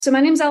So my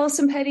name's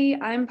Allison Petty.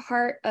 I'm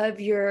part of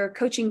your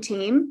coaching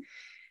team.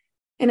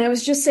 And I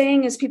was just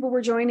saying, as people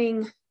were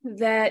joining,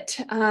 that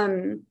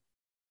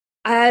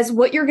as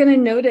what you're going to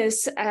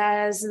notice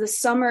as the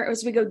summer,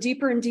 as we go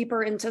deeper and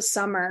deeper into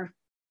summer,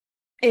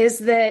 is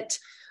that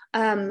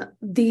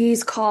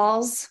these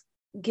calls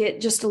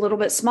get just a little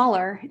bit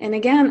smaller. And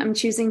again, I'm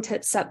choosing to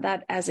accept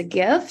that as a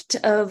gift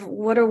of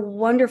what a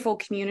wonderful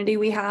community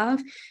we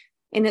have.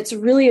 And it's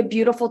really a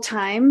beautiful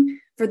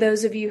time for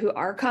those of you who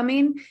are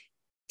coming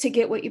to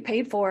get what you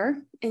paid for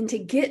and to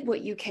get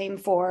what you came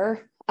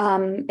for,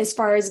 as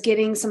far as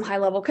getting some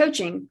high-level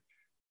coaching.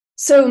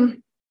 So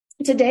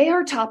today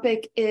our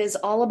topic is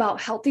all about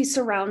healthy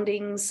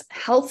surroundings,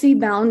 healthy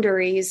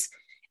boundaries,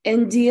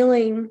 and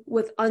dealing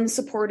with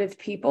unsupportive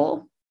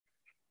people.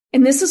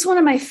 And this is one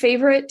of my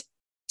favorite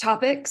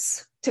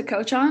topics to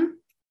coach on.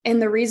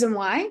 And the reason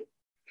why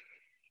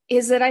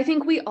is that I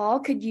think we all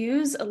could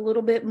use a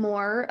little bit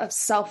more of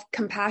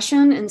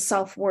self-compassion and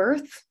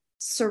self-worth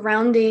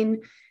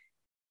surrounding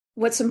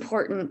what's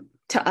important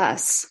to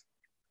us,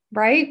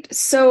 right?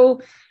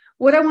 So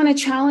what I want to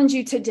challenge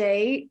you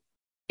today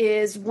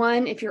is,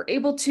 one, if you're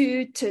able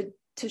to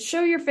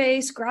show your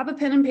face, grab a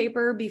pen and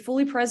paper, be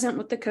fully present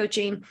with the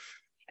coaching.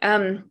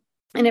 And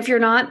if you're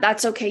not,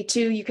 that's okay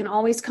too. You can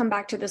always come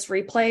back to this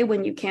replay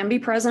when you can be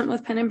present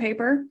with pen and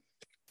paper.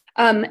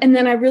 And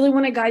then I really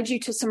want to guide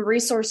you to some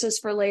resources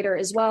for later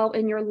as well.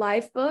 In your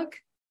life book,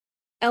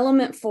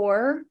 Element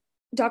 4,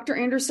 Dr.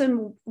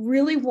 Anderson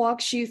really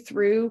walks you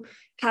through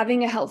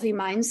having a healthy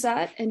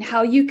mindset and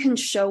how you can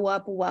show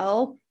up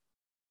well,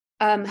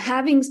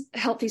 having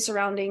healthy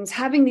surroundings,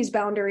 having these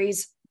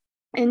boundaries,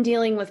 and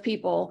dealing with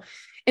people.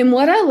 And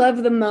what I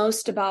love the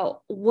most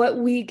about what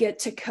we get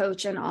to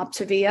coach in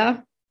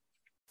Optavia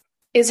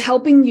is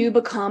helping you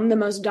become the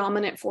most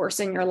dominant force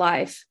in your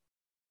life.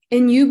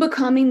 And you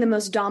becoming the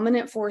most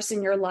dominant force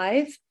in your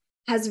life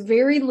has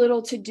very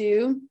little to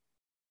do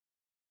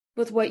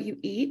with what you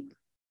eat,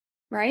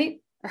 right?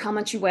 Or how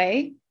much you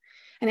weigh.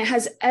 And it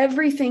has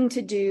everything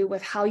to do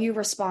with how you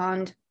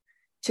respond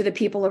to the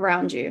people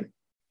around you.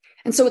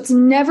 And so it's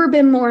never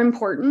been more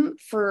important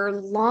for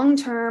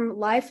long-term,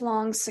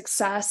 lifelong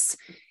success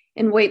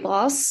in weight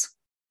loss,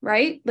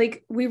 right?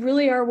 Like, we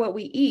really are what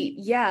we eat,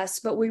 yes,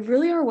 but we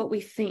really are what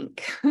we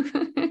think.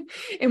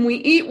 And we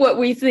eat what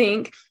we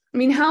think. I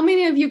mean, how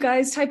many of you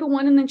guys, type a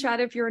 1 in the chat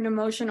if you're an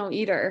emotional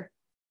eater,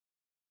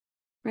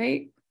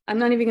 right? I'm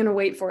not even going to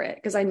wait for it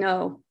because I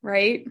know,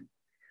 right?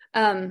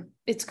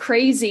 It's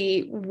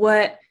crazy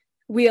what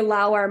we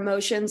allow our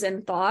emotions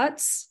and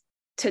thoughts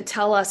to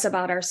tell us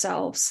about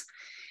ourselves.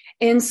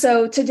 And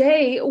so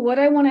today, what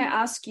I want to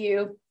ask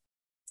you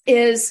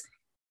is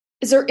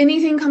there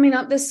anything coming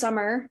up this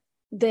summer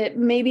that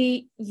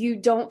maybe you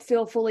don't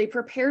feel fully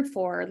prepared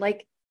for?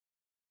 Like,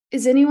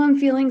 is anyone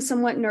feeling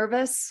somewhat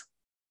nervous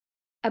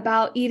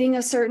about eating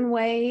a certain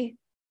way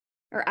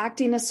or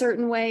acting a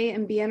certain way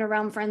and being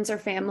around friends or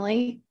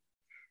family?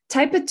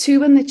 Type a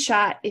 2 in the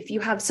chat if you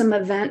have some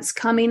events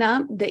coming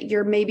up that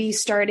you're maybe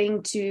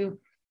starting to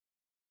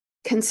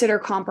consider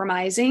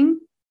compromising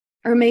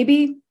or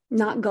maybe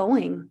not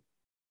going.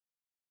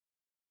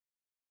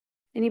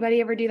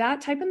 Anybody ever do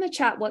that? Type in the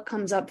chat what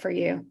comes up for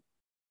you.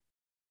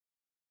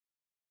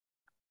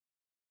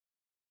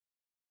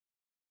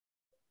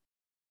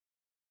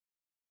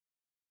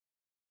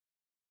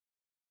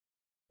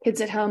 Kids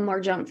at home,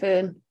 more junk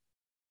food,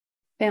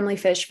 family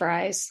fish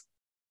fries.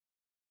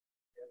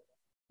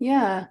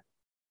 Yeah.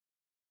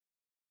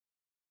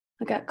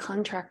 I got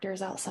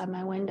contractors outside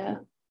my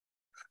window.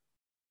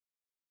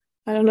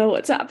 I don't know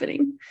what's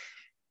happening.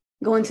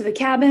 Going to the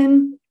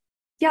cabin.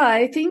 Yeah,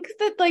 I think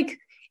that, like,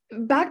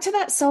 back to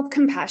that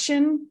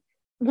self-compassion,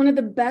 one of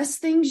the best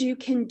things you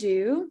can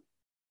do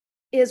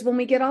is, when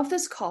we get off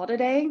this call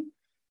today,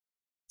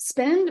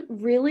 spend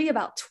really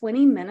about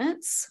 20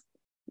 minutes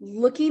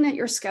looking at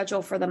your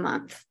schedule for the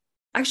month,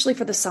 actually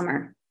for the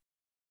summer,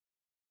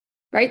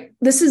 right?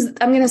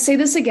 I'm going to say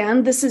this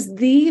again. This is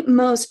the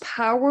most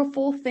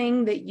powerful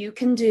thing that you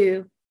can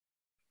do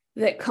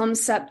that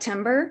comes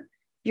September.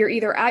 You're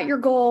either at your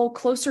goal,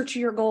 closer to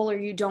your goal, or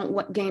you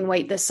don't gain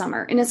weight this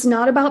summer. And it's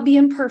not about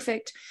being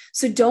perfect.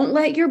 So don't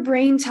let your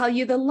brain tell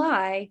you the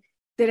lie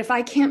that if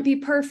I can't be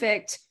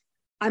perfect,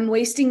 I'm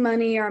wasting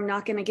money or I'm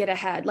not going to get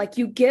ahead. Like,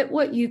 you get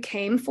what you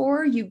came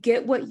for, you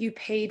get what you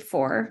paid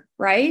for,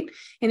 right?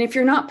 And if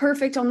you're not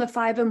perfect on the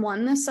 5 and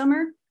 1 this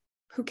summer,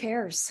 who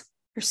cares?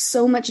 There's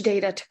so much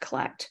data to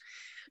collect.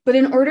 But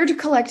in order to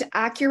collect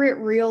accurate,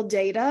 real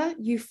data,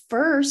 you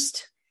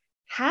first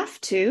have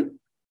to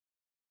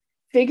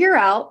figure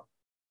out,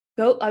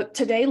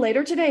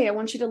 later today, I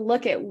want you to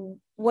look at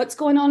what's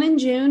going on in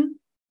June,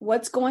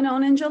 what's going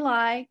on in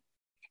July,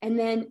 and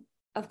then,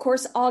 of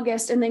course,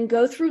 August, and then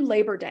go through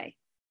Labor Day.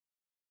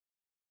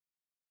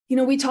 You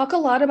know, we talk a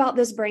lot about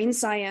this brain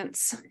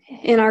science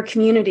in our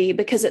community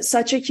because it's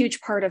such a huge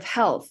part of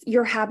health.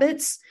 Your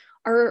habits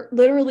are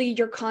literally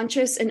your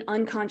conscious and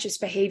unconscious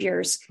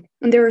behaviors.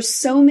 And there are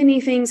so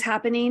many things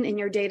happening in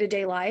your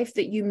day-to-day life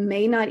that you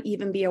may not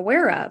even be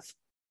aware of.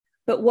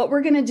 But what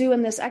we're going to do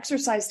in this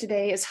exercise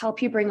today is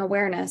help you bring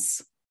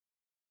awareness.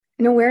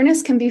 And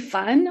awareness can be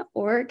fun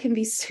or it can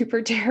be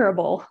super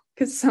terrible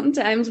because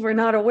sometimes we're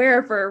not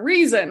aware for a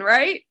reason,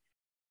 right?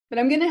 But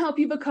I'm going to help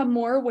you become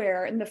more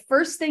aware. And the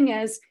first thing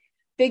is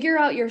figure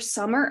out your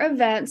summer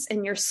events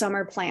and your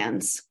summer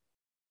plans.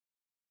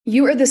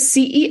 You are the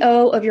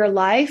CEO of your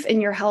life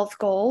and your health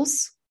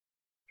goals.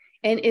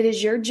 And it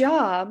is your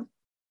job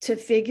to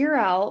figure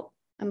out,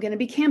 I'm going to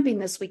be camping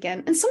this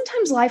weekend. And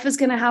sometimes life is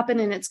going to happen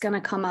and it's going to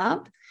come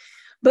up.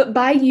 But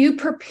by you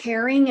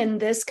preparing in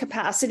this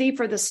capacity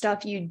for the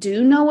stuff you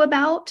do know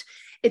about,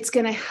 it's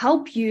going to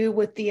help you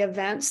with the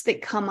events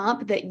that come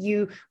up that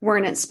you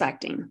weren't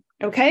expecting.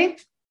 Okay?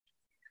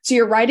 So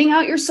you're writing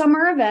out your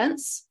summer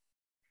events.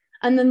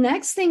 And the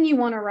next thing you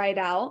want to write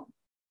out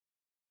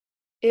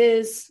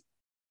is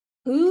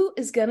who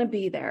is going to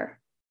be there.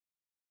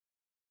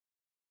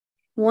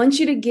 I want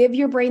you to give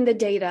your brain the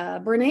data.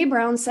 Brené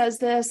Brown says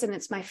this, and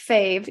it's my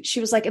fave.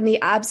 She was like, in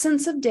the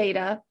absence of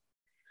data,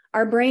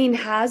 our brain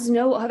has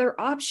no other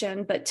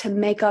option but to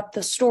make up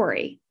the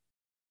story,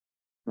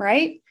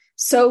 right?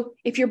 So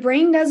if your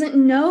brain doesn't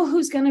know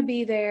who's going to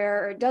be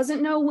there, or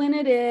doesn't know when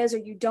it is, or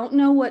you don't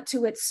know what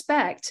to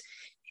expect,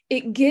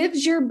 it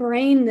gives your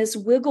brain this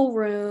wiggle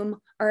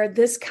room or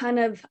this kind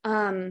of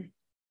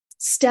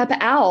step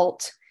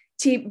out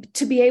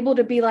to be able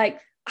to be like,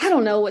 I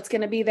don't know what's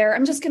going to be there.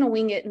 I'm just going to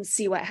wing it and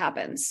see what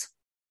happens.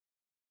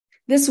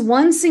 This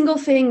one single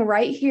thing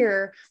right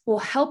here will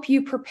help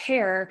you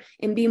prepare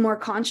and be more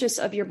conscious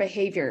of your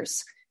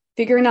behaviors,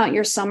 figuring out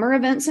your summer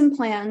events and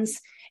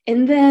plans.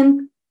 And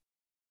then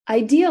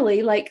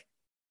ideally, like,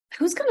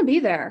 who's going to be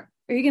there?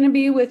 Are you going to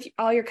be with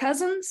all your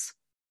cousins?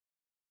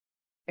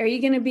 Are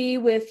you going to be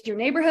with your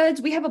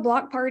neighborhoods? We have a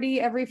block party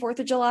every 4th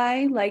of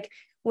July. Like,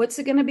 what's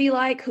it going to be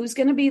like? Who's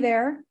going to be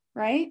there?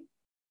 Right?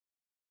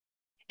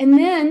 And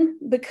then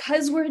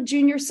because we're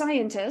junior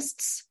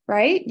scientists,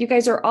 right? You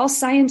guys are all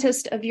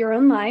scientists of your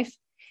own life.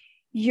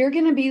 You're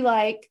going to be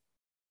like,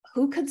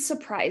 who could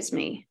surprise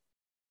me?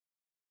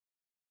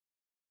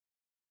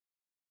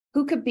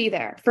 Who could be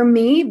there? For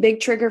me,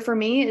 big trigger for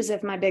me is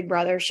if my big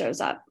brother shows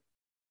up.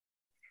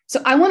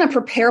 So I want to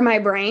prepare my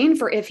brain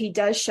for if he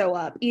does show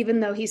up,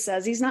 even though he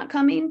says he's not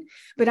coming,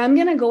 but I'm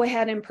going to go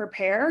ahead and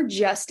prepare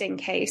just in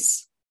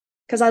case,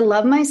 because I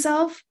love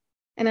myself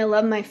and I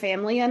love my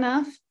family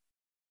enough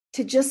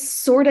to just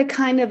sort of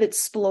kind of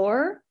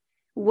explore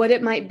what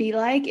it might be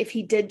like if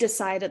he did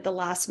decide at the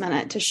last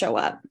minute to show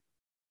up,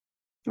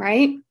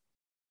 right?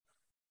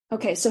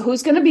 Okay, so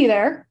who's going to be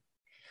there?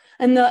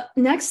 And the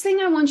next thing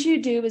I want you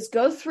to do is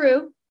go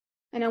through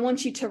and I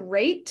want you to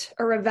rate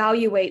or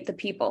evaluate the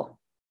people.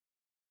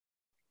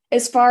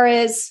 As far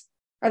as,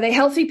 are they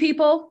healthy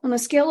people on a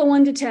scale of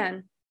 1 to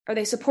 10? Are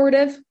they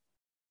supportive?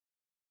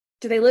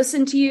 Do they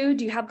listen to you?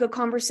 Do you have good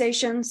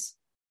conversations?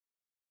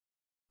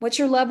 What's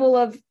your level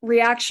of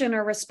reaction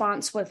or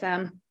response with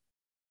them?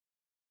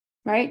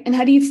 Right? And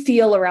how do you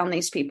feel around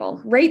these people?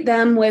 Rate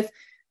them with,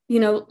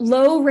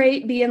 low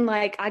rate being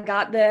like, I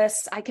got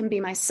this. I can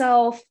be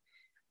myself.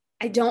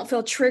 I don't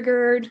feel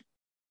triggered.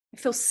 I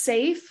feel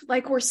safe.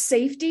 Like, where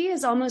safety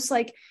is almost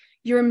like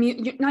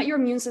not your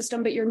immune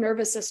system, but your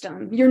nervous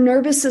system. Your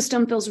nervous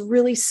system feels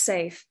really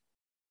safe,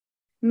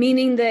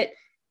 meaning that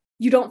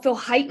you don't feel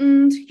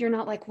heightened. You're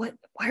not like, what?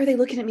 Why are they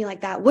looking at me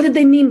like that? What did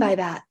they mean by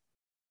that?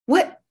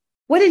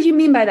 What did you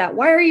mean by that?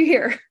 Why are you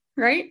here?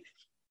 Right?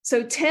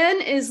 So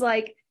 10 is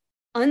like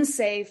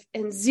unsafe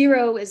and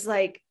 0 is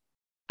like,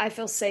 I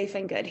feel safe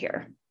and good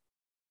here.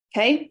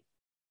 Okay.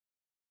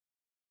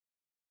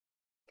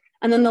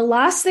 And then the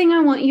last thing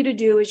I want you to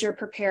do as you're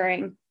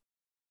preparing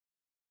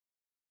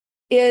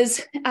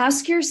is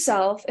ask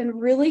yourself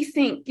and really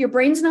think. Your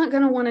brain's not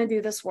going to want to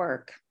do this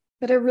work,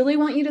 but I really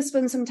want you to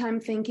spend some time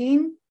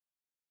thinking,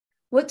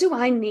 what do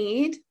I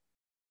need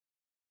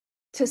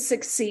to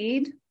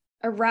succeed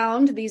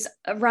around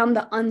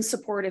the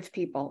unsupportive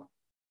people?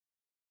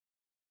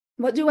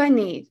 What do I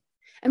need?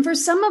 And for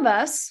some of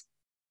us,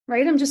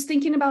 right, I'm just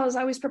thinking about as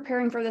I was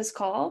preparing for this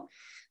call,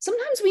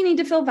 sometimes we need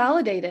to feel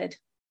validated.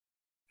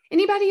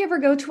 Anybody ever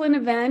go to an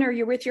event or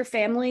you're with your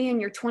family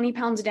and you're 20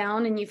 pounds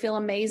down and you feel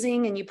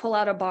amazing and you pull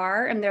out a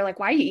bar and they're like,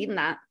 why are you eating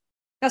that?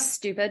 That's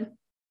stupid.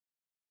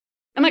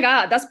 Oh my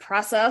God, that's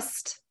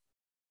processed.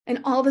 And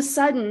all of a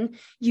sudden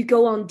you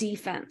go on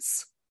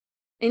defense.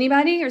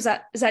 Anybody? Or is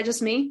that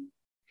just me?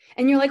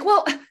 And you're like,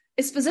 well,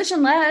 it's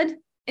physician led.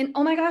 And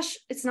oh my gosh,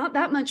 it's not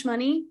that much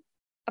money.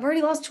 I've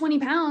already lost 20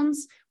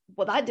 pounds.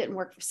 Well, that didn't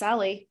work for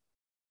Sally.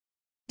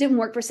 Didn't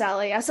work for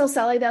Sally. I saw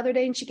Sally the other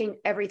day and she gained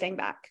everything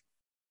back.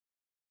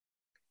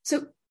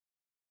 So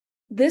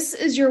this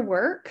is your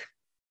work,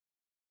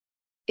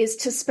 is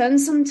to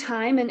spend some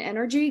time and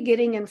energy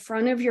getting in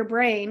front of your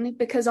brain,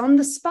 because on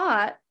the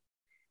spot,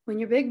 when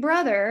your big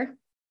brother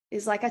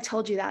is like, I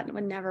told you that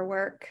would never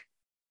work,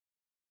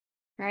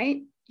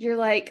 right? You're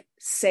like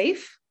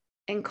safe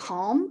and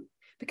calm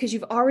because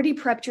you've already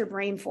prepped your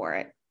brain for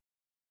it.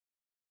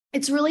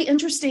 It's really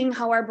interesting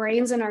how our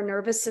brains and our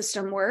nervous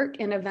system work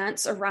in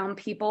events around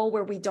people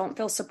where we don't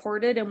feel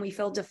supported and we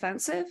feel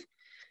defensive.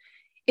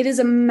 It is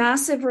a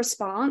massive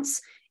response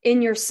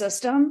in your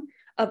system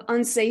of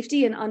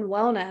unsafety and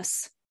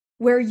unwellness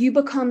where you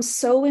become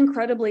so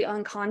incredibly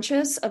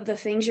unconscious of the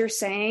things you're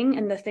saying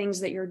and the things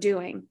that you're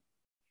doing.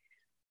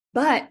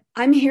 But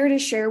I'm here to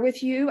share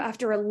with you,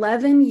 after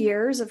 11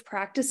 years of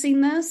practicing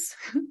this,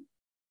 I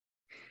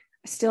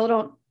still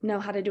don't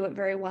know how to do it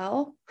very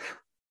well.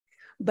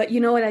 But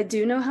you know what I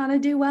do know how to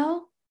do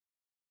well?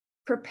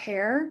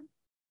 Prepare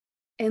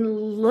and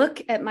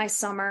look at my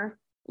summer,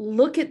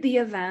 look at the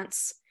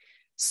events,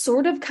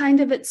 sort of kind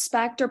of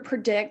expect or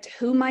predict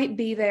who might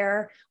be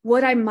there,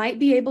 what I might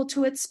be able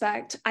to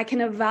expect. I can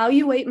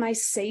evaluate my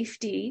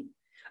safety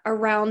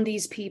around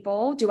these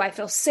people. Do I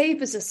feel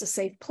safe? Is this a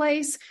safe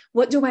place?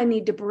 What do I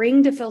need to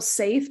bring to feel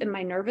safe in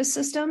my nervous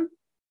system?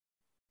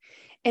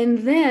 And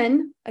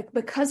then,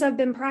 because I've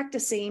been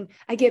practicing,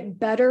 I get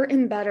better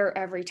and better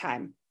every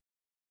time.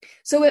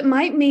 So it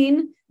might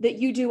mean that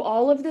you do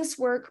all of this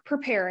work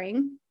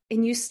preparing,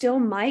 and you still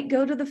might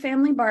go to the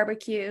family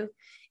barbecue,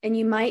 and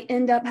you might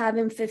end up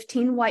having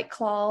 15 White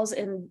Claws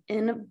and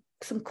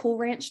some Cool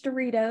Ranch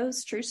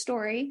Doritos, true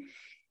story.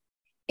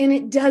 And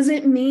it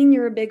doesn't mean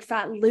you're a big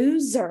fat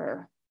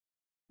loser,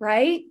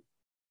 right?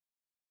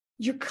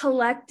 You're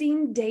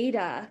collecting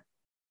data.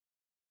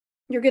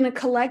 You're going to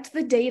collect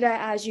the data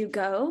as you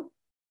go,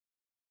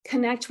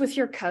 connect with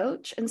your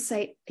coach and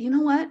say, you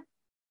know what?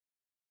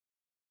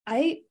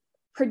 I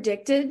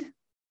predicted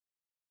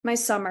my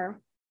summer.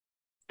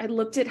 I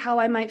looked at how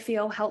I might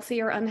feel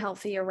healthy or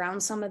unhealthy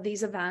around some of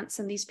these events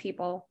and these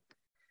people.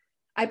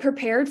 I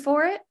prepared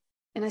for it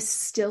and I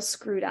still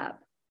screwed up.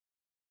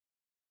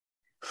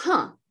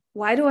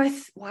 Why do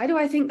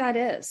I think that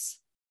is?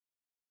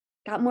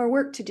 Got more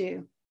work to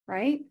do,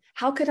 right?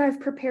 How could I have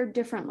prepared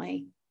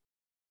differently?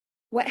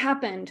 What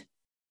happened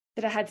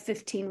that I had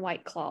 15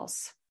 White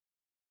Claws?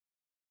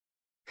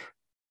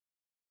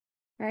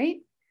 Right?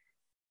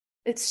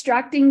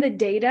 Extracting the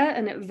data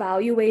and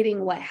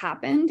evaluating what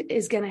happened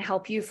is going to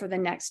help you for the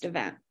next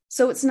event.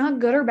 So it's not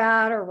good or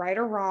bad or right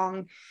or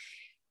wrong.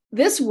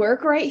 This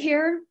work right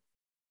here,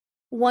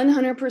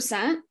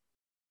 100%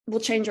 will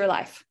change your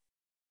life.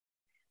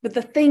 But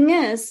the thing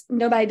is,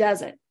 nobody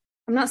does it.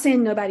 I'm not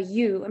saying nobody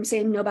you, I'm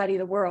saying nobody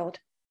the world.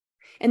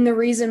 And the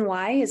reason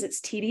why is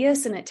it's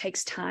tedious and it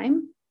takes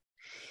time.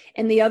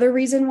 And the other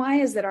reason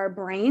why is that our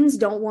brains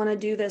don't want to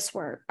do this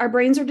work. Our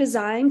brains are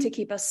designed to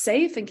keep us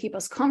safe and keep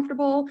us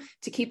comfortable,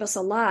 to keep us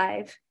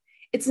alive.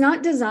 It's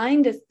not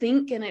designed to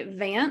think in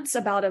advance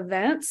about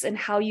events and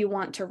how you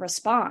want to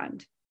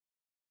respond.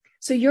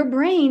 So your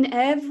brain,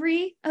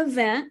 every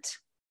event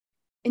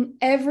and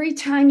every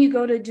time you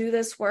go to do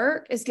this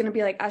work is going to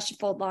be like, I should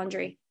fold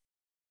laundry.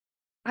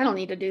 I don't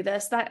need to do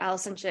this. That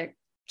Allison chick,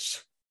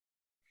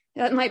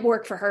 that might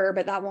work for her,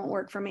 but that won't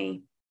work for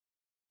me.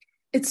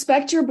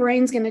 Expect your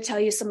brain's going to tell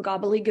you some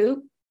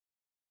gobbledygook.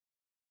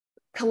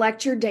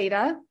 Collect your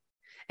data.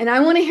 And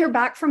I want to hear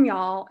back from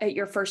y'all at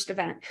your first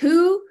event.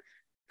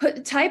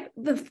 Type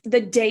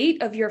the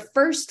date of your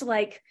first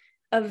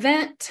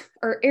event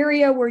or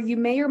area where you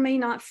may or may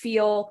not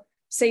feel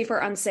safe or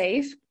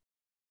unsafe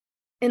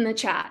in the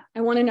chat.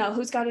 I want to know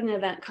who's got an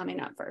event coming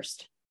up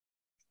first.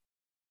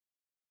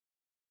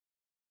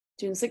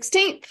 June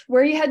 16th.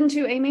 Where are you heading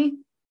to, Amy?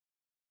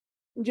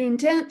 June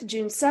 10th,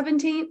 June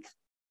 17th.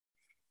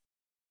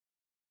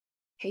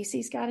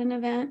 Casey's got an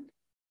event.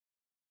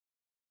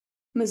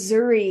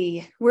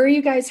 Missouri. Where are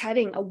you guys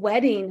heading? A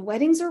wedding.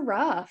 Weddings are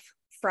rough.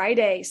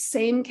 Friday.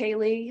 Same,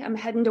 Kaylee. I'm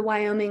heading to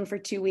Wyoming for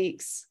 2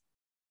 weeks.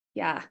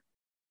 Yeah.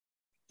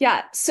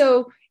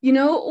 So, you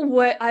know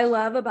what I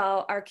love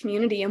about our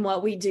community and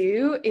what we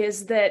do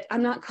is that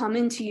I'm not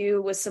coming to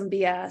you with some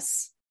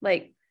BS.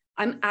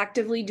 I'm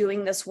actively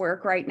doing this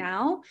work right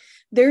now.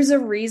 There's a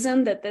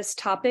reason that this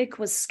topic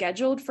was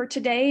scheduled for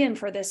today and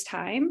for this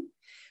time,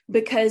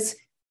 because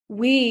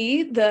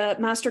we, the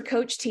master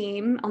coach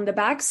team on the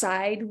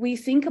backside, we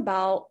think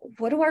about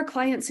what do our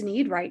clients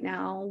need right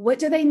now? What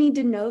do they need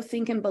to know,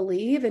 think, and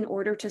believe in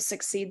order to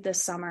succeed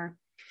this summer?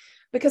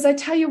 Because I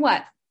tell you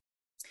what,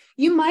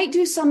 you might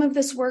do some of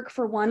this work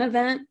for one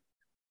event,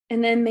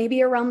 and then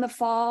maybe around the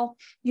fall,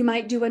 you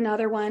might do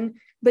another one.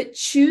 But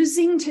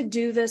choosing to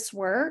do this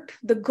work,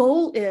 the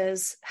goal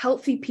is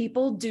healthy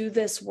people do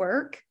this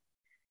work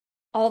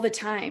all the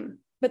time.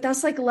 But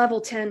that's like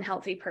level 10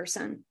 healthy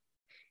person.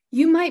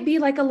 You might be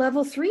like a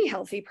level 3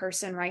 healthy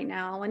person right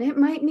now. And it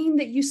might mean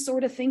that you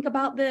sort of think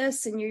about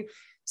this and you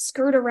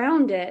skirt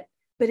around it,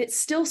 but it's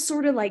still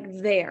sort of like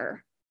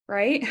there,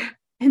 right?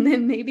 And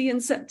then maybe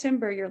in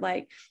September, you're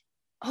like,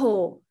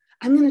 oh,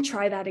 I'm going to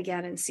try that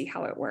again and see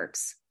how it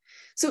works.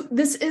 So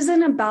this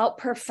isn't about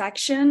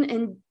perfection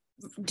and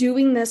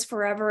doing this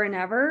forever and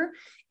ever.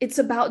 It's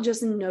about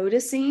just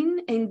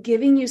noticing and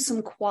giving you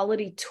some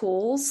quality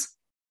tools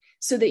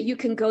so that you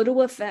can go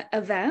to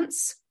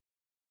events,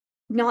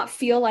 not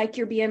feel like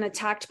you're being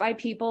attacked by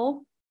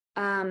people,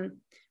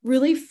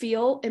 really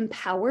feel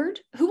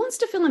empowered. Who wants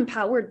to feel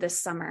empowered this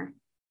summer?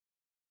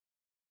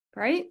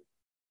 Right?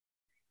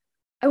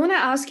 I want to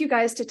ask you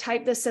guys to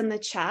type this in the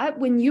chat.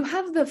 When you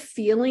have the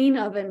feeling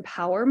of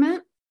empowerment,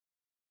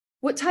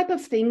 what type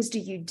of things do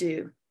you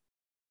do?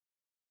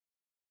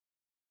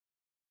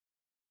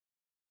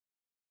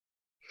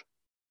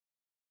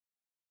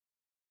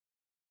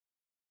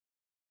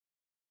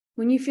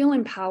 when you feel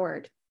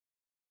empowered,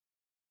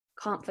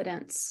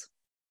 confidence.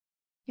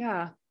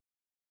 Yeah.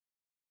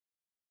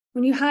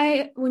 When you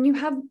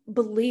have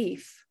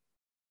belief,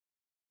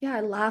 yeah,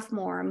 I laugh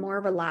more. I'm more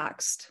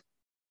relaxed.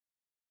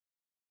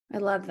 I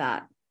love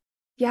that.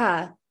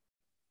 Yeah.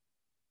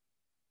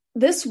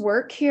 This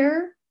work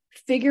here,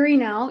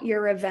 figuring out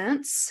your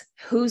events,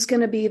 who's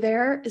going to be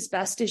there as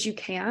best as you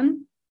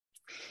can,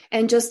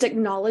 and just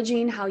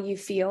acknowledging how you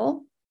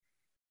feel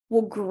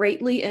will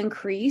greatly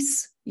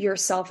increase your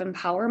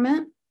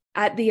self-empowerment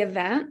at the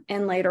event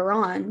and later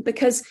on.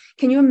 Because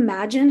can you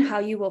imagine how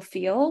you will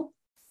feel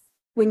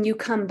when you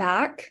come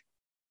back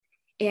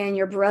and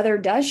your brother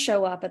does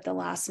show up at the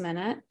last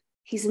minute?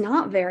 He's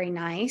not very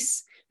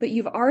nice, but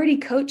you've already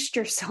coached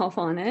yourself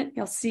on it.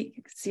 You'll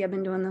see, I've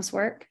been doing this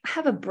work. I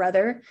have a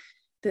brother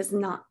that's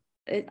not,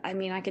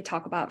 I could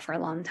talk about it for a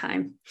long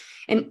time.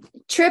 And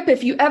Trip,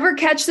 if you ever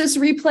catch this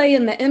replay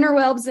in the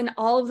interwebs and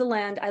all of the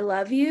land, I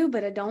love you,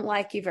 but I don't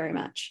like you very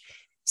much.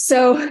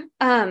 So,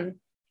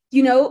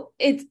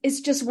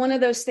 it's just one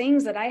of those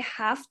things that I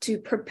have to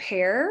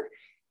prepare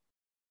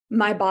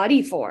my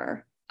body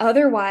for.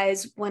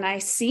 Otherwise, when I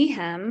see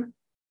him,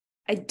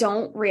 I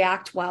don't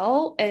react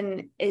well,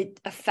 and it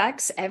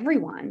affects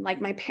everyone.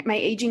 Like my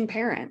aging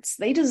parents,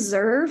 they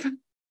deserve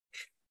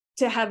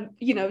to have,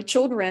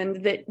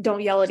 children that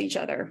don't yell at each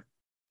other.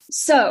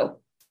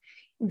 So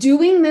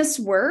doing this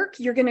work,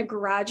 you're going to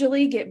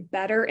gradually get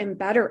better and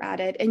better at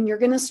it. And you're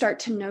going to start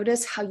to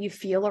notice how you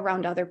feel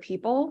around other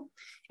people.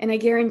 And I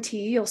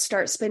guarantee you'll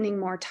start spending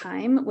more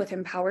time with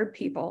empowered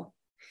people.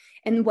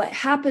 And what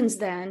happens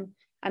then,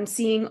 I'm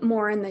seeing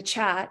more in the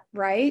chat,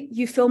 right?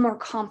 You feel more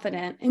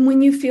confident. And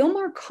when you feel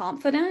more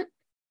confident,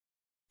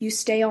 you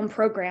stay on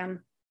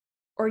program,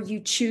 or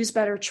you choose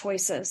better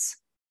choices,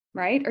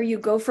 right? Or you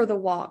go for the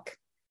walk.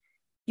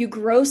 You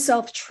grow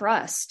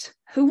self-trust.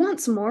 Who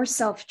wants more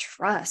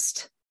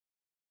self-trust?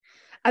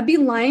 I'd be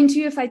lying to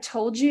you if I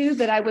told you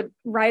that I would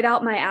write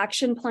out my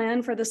action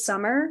plan for the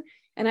summer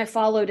and I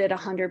followed it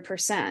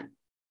 100%.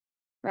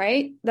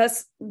 Right?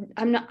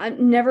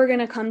 I'm never going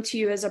to come to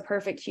you as a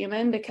perfect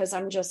human, because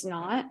I'm just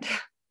not.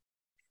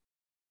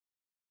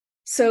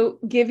 So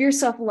give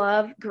yourself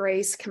love,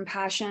 grace,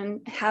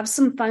 compassion, have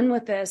some fun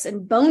with this.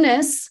 And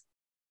bonus,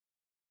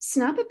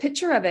 snap a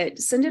picture of it,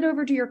 send it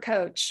over to your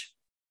coach.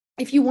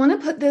 If you want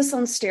to put this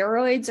on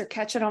steroids or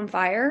catch it on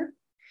fire,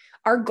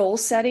 our goal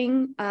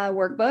setting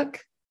workbook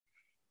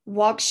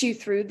walks you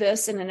through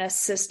this in an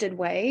assisted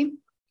way.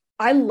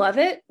 I love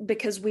it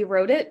because we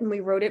wrote it, and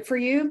we wrote it for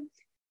you.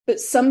 But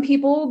some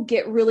people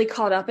get really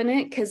caught up in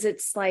it because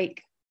it's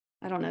like,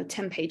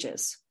 10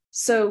 pages.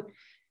 So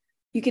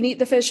you can eat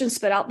the fish and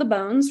spit out the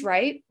bones,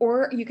 right?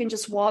 Or you can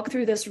just walk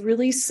through this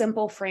really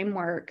simple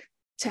framework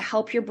to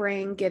help your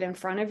brain get in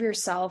front of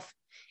yourself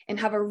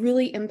and have a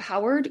really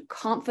empowered,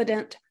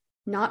 confident,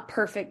 not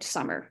perfect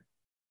summer.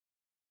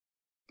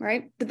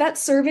 Right? Did that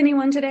serve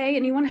anyone today?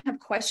 Anyone have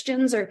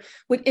questions? Or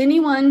would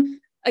anyone,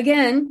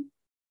 again,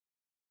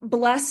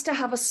 blessed to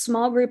have a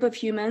small group of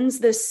humans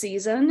this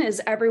season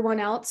as everyone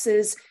else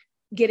is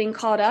getting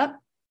caught up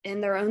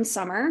in their own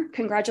summer.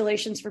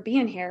 Congratulations for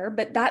being here.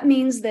 But that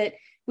means that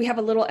we have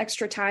a little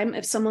extra time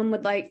if someone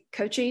would like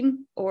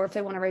coaching, or if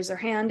they want to raise their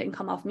hand and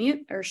come off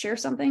mute or share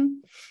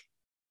something.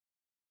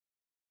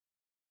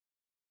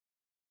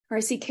 Or I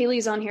see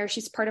Kaylee's on here.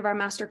 She's part of our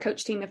master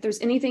coach team. If there's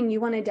anything you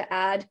wanted to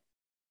add,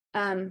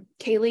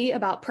 Kaylee,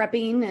 about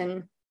prepping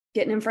and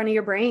getting in front of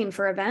your brain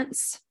for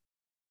events.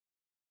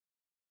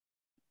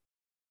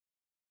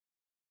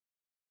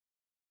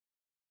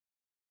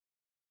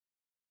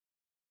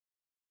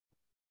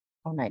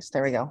 Oh, nice.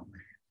 There we go.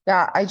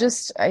 Yeah,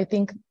 I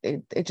think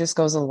it just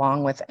goes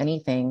along with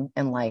anything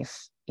in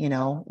life.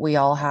 We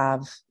all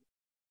have,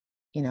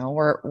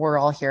 we're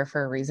all here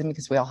for a reason,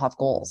 because we all have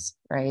goals,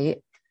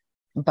 right?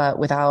 But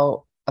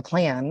without a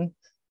plan,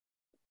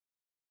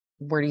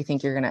 where do you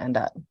think you're going to end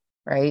up,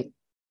 right?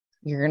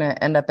 You're going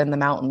to end up in the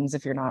mountains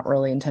if you're not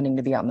really intending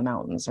to be out in the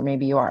mountains, or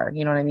maybe you are,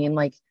 you know what I mean?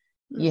 Like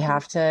you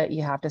have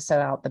to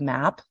set out the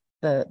map,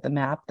 with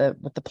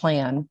the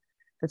plan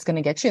that's going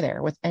to get you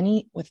there. With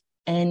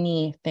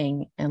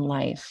anything in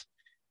life,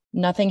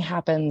 nothing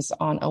happens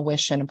on a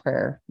wish and a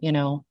prayer.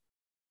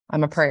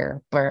 I'm a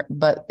prayer, but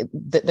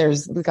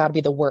there's got to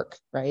be the work,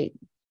 right?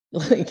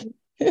 Like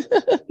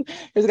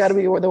there's got to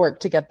be the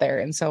work to get there.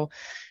 And so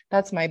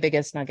that's my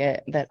biggest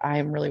nugget that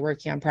I'm really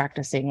working on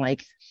practicing,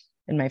 like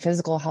in my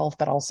physical health,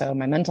 but also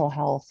my mental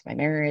health, my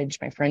marriage,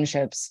 my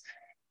friendships,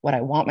 what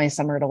I want my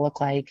summer to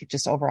look like,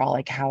 just overall,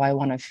 like how I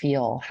want to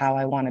feel, how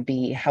I want to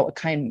be, what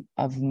kind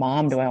of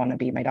mom do I want to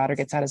be? My daughter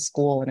gets out of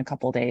school in a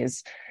couple of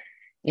days.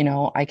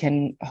 I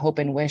can hope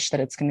and wish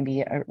that it's going to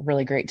be a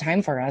really great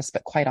time for us.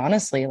 But quite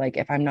honestly, like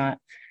if I'm not,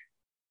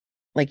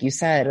 like you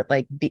said,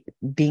 like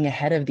being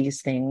ahead of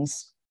these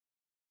things,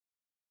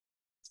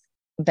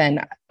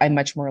 then I'm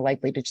much more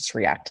likely to just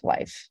react to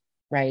life.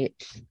 Right.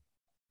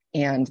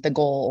 And the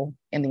goal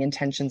and the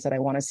intentions that I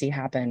want to see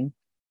happen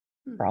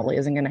probably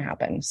isn't going to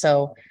happen.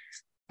 So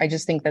I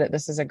just think that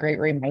this is a great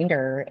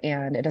reminder,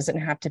 and it doesn't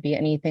have to be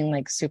anything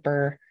like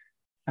super,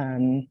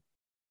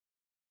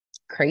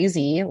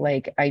 crazy.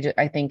 Like,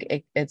 I think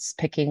it's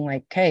picking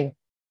like, okay,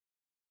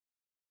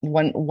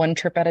 one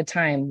trip at a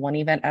time, one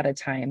event at a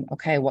time.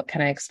 Okay, what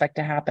can I expect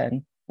to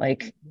happen?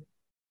 Like,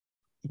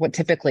 what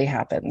typically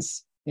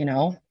happens,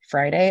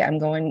 Friday, I'm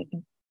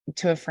going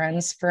to a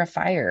friend's for a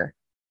fire.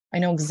 I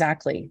know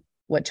exactly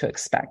what to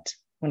expect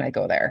when I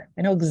go there.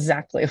 I know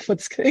exactly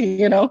what's going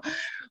to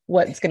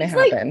It's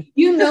like, happen.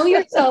 you know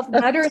yourself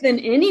better than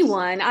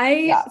anyone.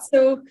 Yeah.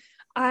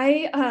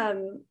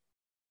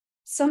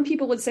 Some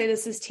people would say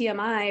this is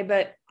TMI,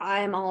 but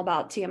I'm all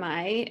about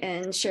TMI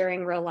and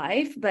sharing real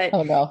life. But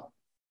Oh no.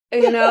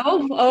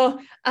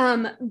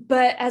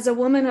 But as a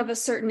woman of a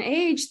certain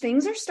age,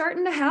 things are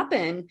starting to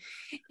happen.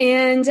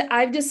 And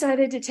I've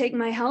decided to take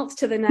my health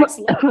to the next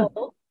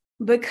level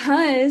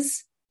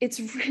because it's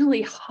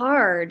really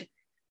hard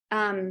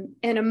and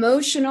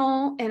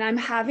emotional. And I'm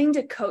having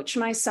to coach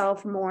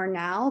myself more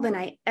now than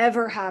I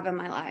ever have in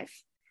my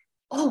life.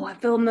 Oh, I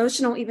feel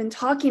emotional even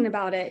talking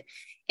about it.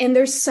 And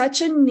there's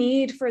such a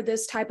need for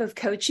this type of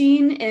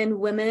coaching in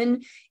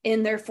women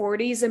in their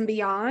 40s and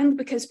beyond,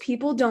 because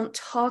people don't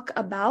talk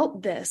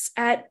about this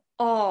at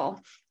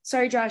all.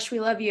 Sorry, Josh, we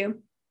love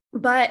you,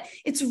 but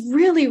it's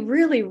really,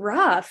 really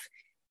rough.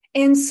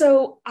 And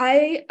so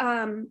I've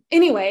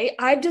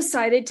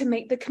decided to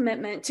make the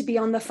commitment to be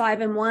on the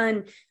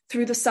 5-in-1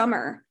 through the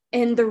summer.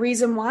 And the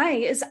reason why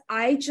is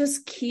I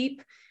just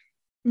keep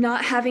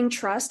not having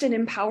trust and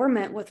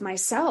empowerment with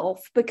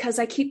myself, because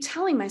I keep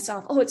telling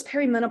myself, oh, it's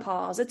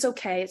perimenopause. It's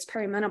okay. It's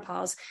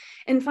perimenopause.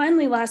 And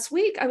finally, last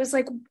week, I was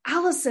like,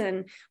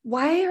 Allison,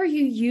 why are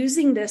you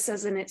using this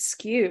as an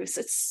excuse?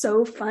 It's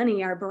so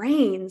funny, our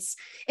brains.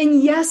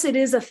 And yes, it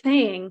is a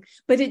thing,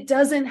 but it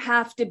doesn't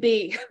have to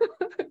be,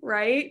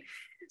 right?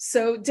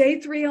 So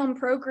day 3 on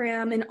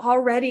program, and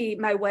already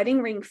my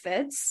wedding ring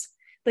fits.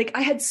 Like,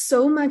 I had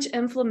so much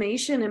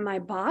inflammation in my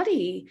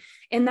body,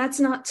 and that's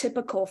not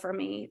typical for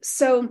me.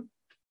 So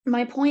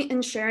my point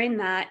in sharing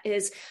that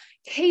is,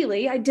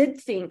 Kaylee, I did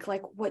think,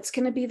 like, what's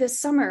going to be this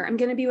summer? I'm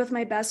going to be with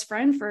my best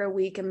friend for a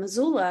week in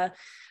Missoula.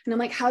 And I'm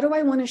like, how do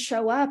I want to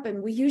show up?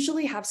 And we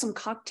usually have some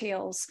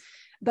cocktails,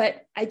 but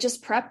I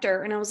just prepped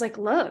her and I was like,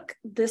 look,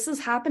 this is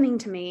happening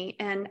to me.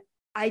 And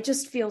I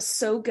just feel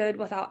so good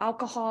without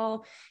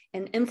alcohol,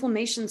 and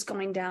inflammation's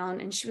going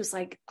down. And she was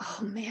like,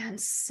 oh man,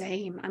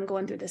 same. I'm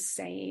going through the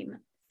same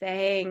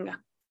thing.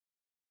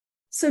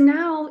 So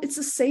now it's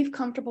a safe,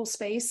 comfortable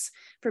space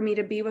for me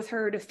to be with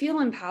her, to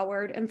feel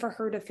empowered, and for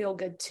her to feel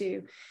good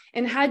too.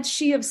 And had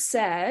she have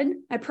said,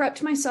 I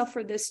prepped myself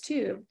for this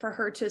too, for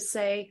her to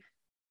say,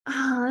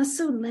 that's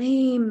so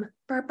lame,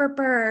 burr, burr,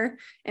 burr.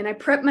 And I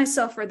prepped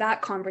myself for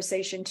that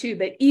conversation too.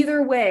 But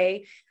either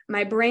way,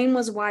 my brain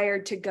was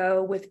wired to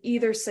go with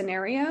either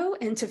scenario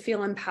and to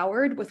feel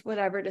empowered with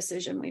whatever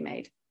decision we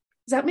made.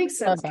 Does that make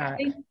sense,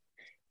 Kathy?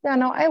 Yeah,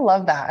 no, I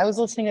love that. I was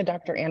listening to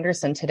Dr.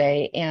 Anderson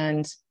today,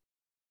 and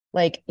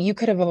like, you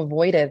could have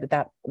avoided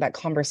that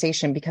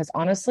conversation, because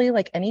honestly,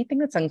 like, anything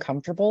that's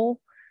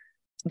uncomfortable,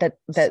 that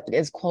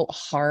is, quote,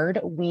 hard,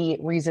 we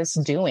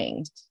resist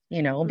doing,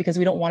 because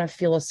we don't want to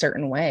feel a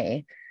certain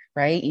way,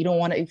 right? You don't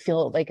want to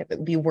feel like,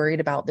 be worried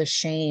about the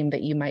shame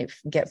that you might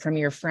get from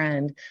your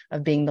friend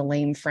of being the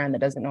lame friend that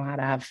doesn't know how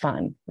to have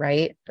fun,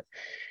 right?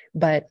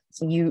 But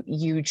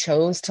you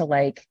chose to,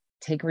 like,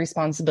 take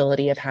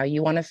responsibility of how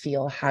you want to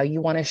feel, how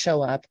you want to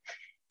show up,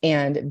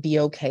 and be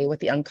okay with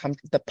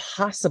the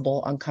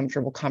possible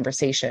uncomfortable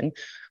conversation,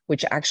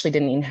 which actually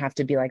didn't even have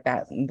to be like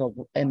that in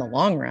the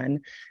long run.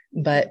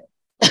 But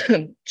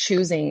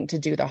choosing to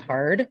do the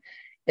hard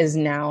is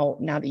now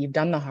that you've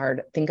done the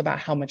hard, think about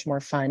how much more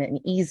fun and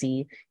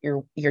easy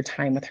your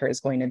time with her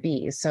is going to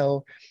be.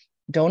 So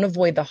don't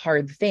avoid the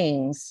hard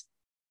things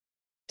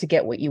to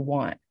get what you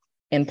want.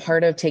 And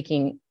part of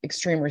taking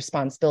extreme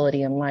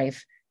responsibility in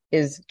life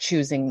is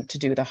choosing to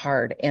do the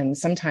hard. And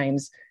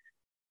sometimes,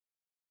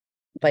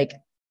 like,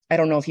 I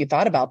don't know if you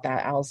thought about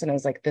that, Allison. I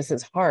was like, this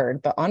is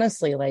hard, but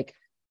honestly, like,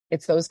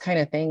 it's those kind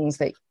of things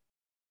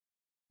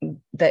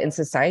that in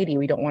society,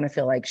 we don't want to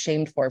feel like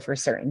shamed for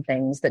certain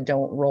things that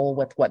don't roll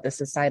with what the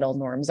societal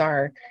norms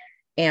are.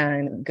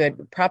 And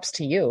good props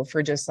to you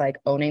for just, like,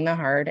 owning the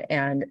hard,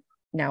 and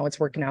now it's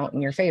working out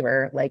in your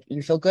favor. Like,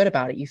 you feel good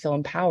about it, you feel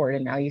empowered,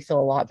 and now you feel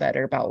a lot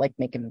better about, like,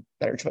 making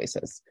better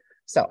choices.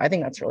 So I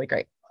think that's really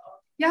great.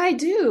 Yeah, I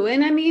do.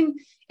 And I mean,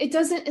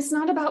 it's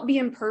not about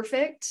being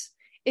perfect.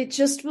 It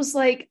just was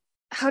like,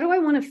 how do I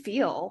want to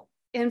feel?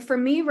 And for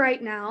me right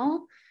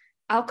now,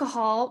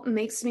 alcohol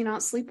makes me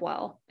not sleep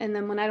well. And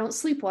then when I don't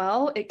sleep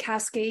well, it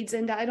cascades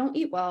into I don't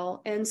eat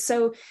well. And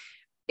so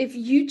if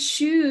you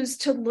choose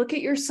to look at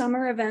your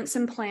summer events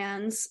and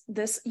plans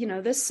this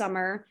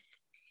summer,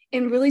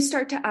 and really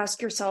start to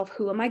ask yourself,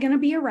 who am I going to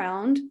be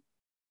around?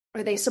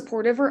 Are they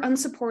supportive or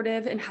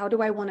unsupportive? And how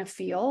do I want to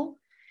feel?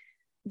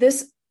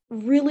 This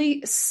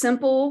really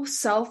simple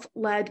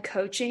self-led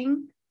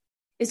coaching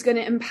is going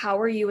to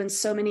empower you in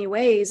so many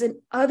ways. And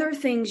other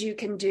things you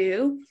can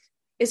do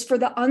is, for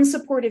the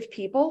unsupportive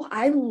people,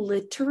 I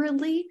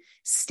literally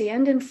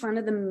stand in front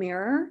of the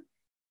mirror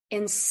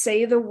and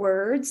say the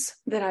words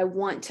that I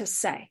want to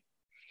say.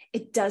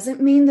 It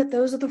doesn't mean that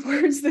those are the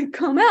words that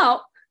come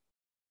out,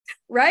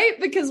 right?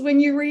 Because when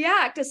you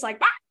react, it's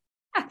like,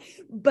 ah!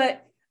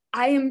 But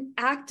I am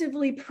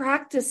actively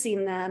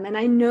practicing them. And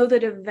I know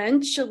that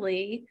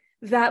eventually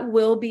that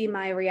will be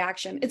my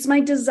reaction. It's my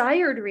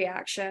desired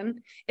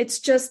reaction. It's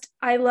just,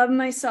 I love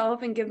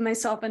myself and give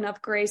myself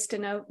enough grace to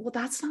know, well,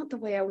 that's not the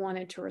way I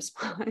wanted to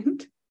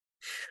respond.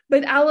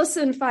 But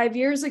Allison 5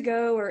 years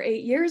ago or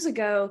 8 years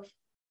ago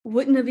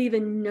wouldn't have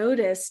even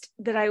noticed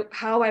that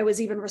how I was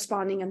even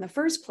responding in the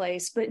first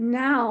place. But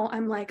now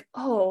I'm like,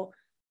 oh,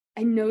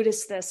 I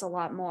noticed this a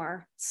lot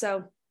more.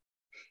 So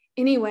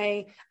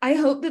anyway, I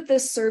hope that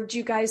this served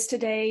you guys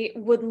today.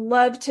 Would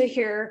love to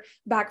hear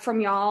back from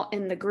y'all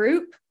in the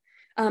group.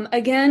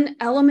 Again,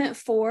 element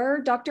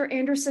 4, Dr.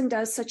 Anderson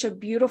does such a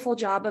beautiful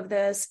job of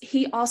this.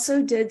 He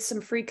also did some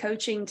free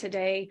coaching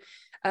today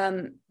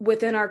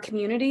within our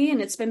community,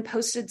 and it's been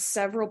posted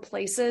several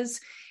places,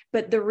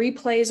 but the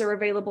replays are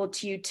available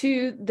to you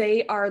too.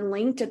 They are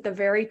linked at the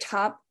very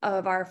top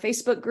of our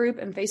Facebook group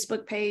and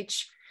Facebook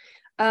page.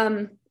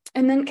 And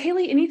then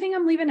Kaylee, anything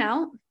I'm leaving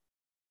out?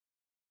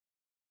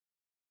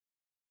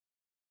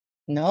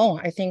 No,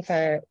 I think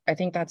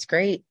that's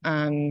great.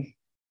 I'm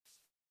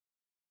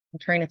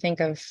trying to think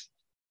of,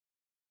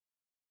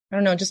 I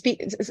don't know,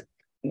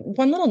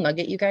 one little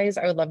nugget, you guys,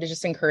 I would love to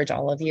just encourage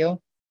all of you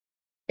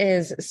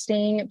is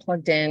staying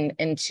plugged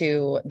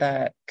into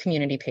the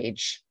community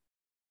page.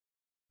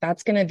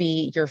 That's going to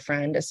be your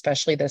friend,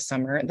 especially this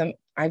summer.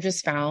 I've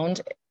just found,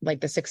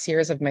 like, the 6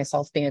 years of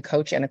myself being a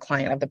coach and a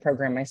client of the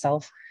program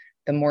myself,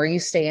 the more you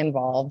stay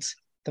involved,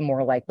 the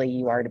more likely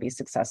you are to be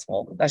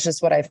successful. That's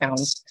just what I found.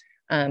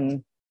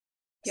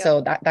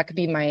 So that could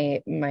be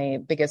my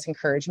biggest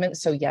encouragement.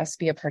 So yes,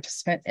 be a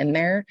participant in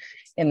there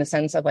in the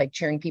sense of like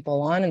cheering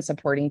people on and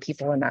supporting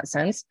people in that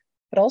sense,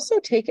 but also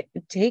take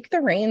the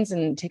reins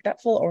and take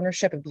that full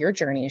ownership of your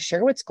journey.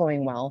 Share what's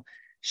going well,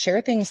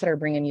 share things that are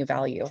bringing you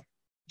value,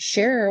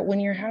 share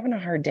when you're having a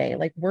hard day.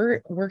 Like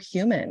we're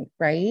human,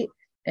 right?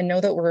 And know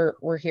that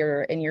we're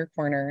here in your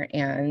corner.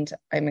 And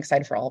I'm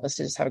excited for all of us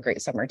to just have a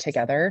great summer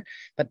together.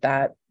 But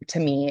that to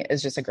me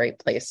is just a great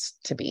place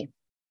to be,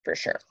 for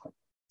sure.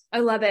 I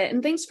love it.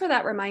 And thanks for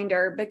that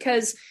reminder,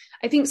 because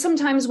I think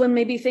sometimes when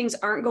maybe things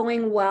aren't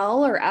going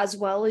well or as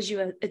well as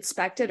you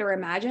expected or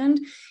imagined,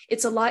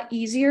 it's a lot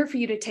easier for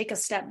you to take a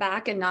step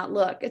back and not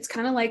look. It's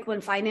kind of like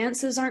when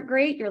finances aren't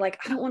great, you're like,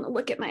 I don't want to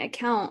look at my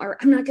account, or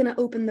I'm not going to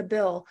open the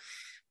bill.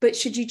 But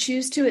should you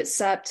choose to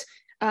accept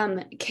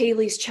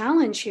Kaylee's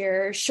challenge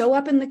here, show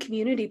up in the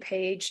community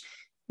page,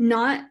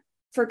 not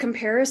for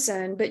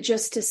comparison, but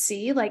just to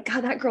see like,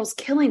 God, that girl's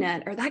killing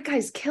it, or that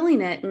guy's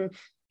killing it. And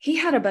he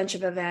had a bunch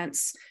of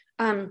events.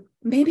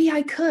 Maybe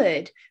I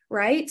could,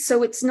 right?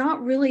 So it's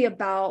not really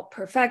about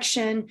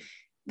perfection.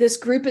 This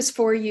group is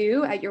for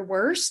you at your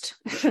worst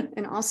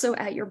and also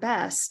at your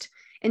best.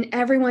 And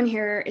everyone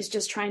here is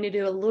just trying to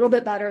do a little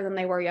bit better than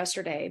they were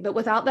yesterday. But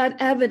without that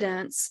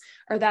evidence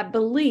or that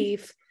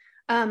belief,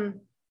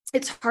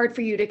 it's hard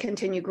for you to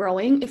continue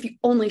growing if you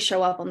only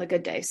show up on the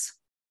good days.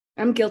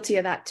 I'm guilty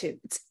of that too.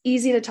 It's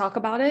easy to talk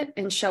about it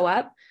and show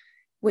up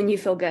when you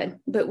feel good.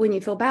 But when you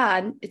feel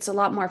bad, it's a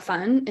lot more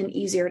fun and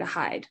easier to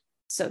hide.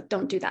 So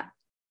don't do that,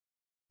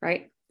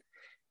 right?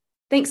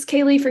 Thanks,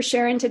 Kaylee, for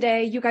sharing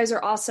today. You guys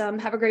are awesome.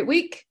 Have a great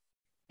week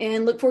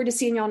and look forward to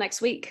seeing y'all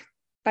next week.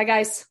 Bye,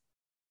 guys.